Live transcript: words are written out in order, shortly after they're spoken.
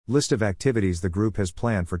List of activities the group has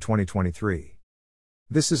planned for 2023.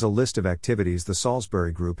 This is a list of activities the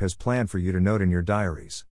Salisbury group has planned for you to note in your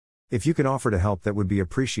diaries. If you can offer to help, that would be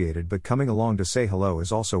appreciated, but coming along to say hello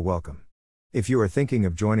is also welcome. If you are thinking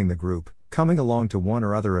of joining the group, coming along to one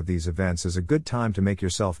or other of these events is a good time to make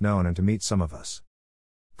yourself known and to meet some of us.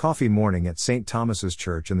 Coffee morning at St. Thomas's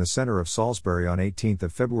Church in the center of Salisbury on 18th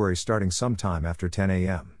of February, starting sometime after 10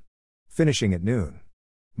 a.m. Finishing at noon.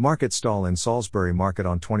 Market stall in Salisbury Market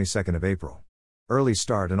on 22nd of April. Early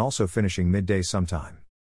start and also finishing midday sometime.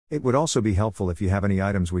 It would also be helpful if you have any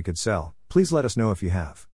items we could sell, please let us know if you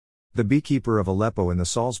have. The Beekeeper of Aleppo in the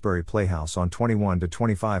Salisbury Playhouse on 21 to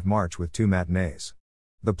 25 March with 2 matinees.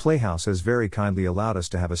 The Playhouse has very kindly allowed us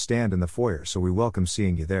to have a stand in the foyer, so we welcome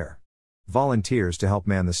seeing you there. Volunteers to help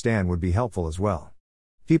man the stand would be helpful as well.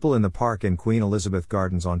 People in the Park in Queen Elizabeth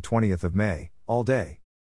Gardens on 20th of May, all day.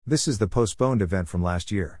 This is the postponed event from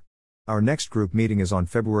last year. Our next group meeting is on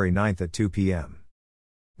February 9th at 2 p.m.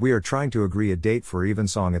 We are trying to agree a date for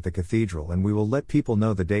Evensong at the Cathedral, and we will let people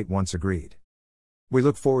know the date once agreed. We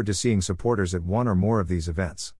look forward to seeing supporters at one or more of these events.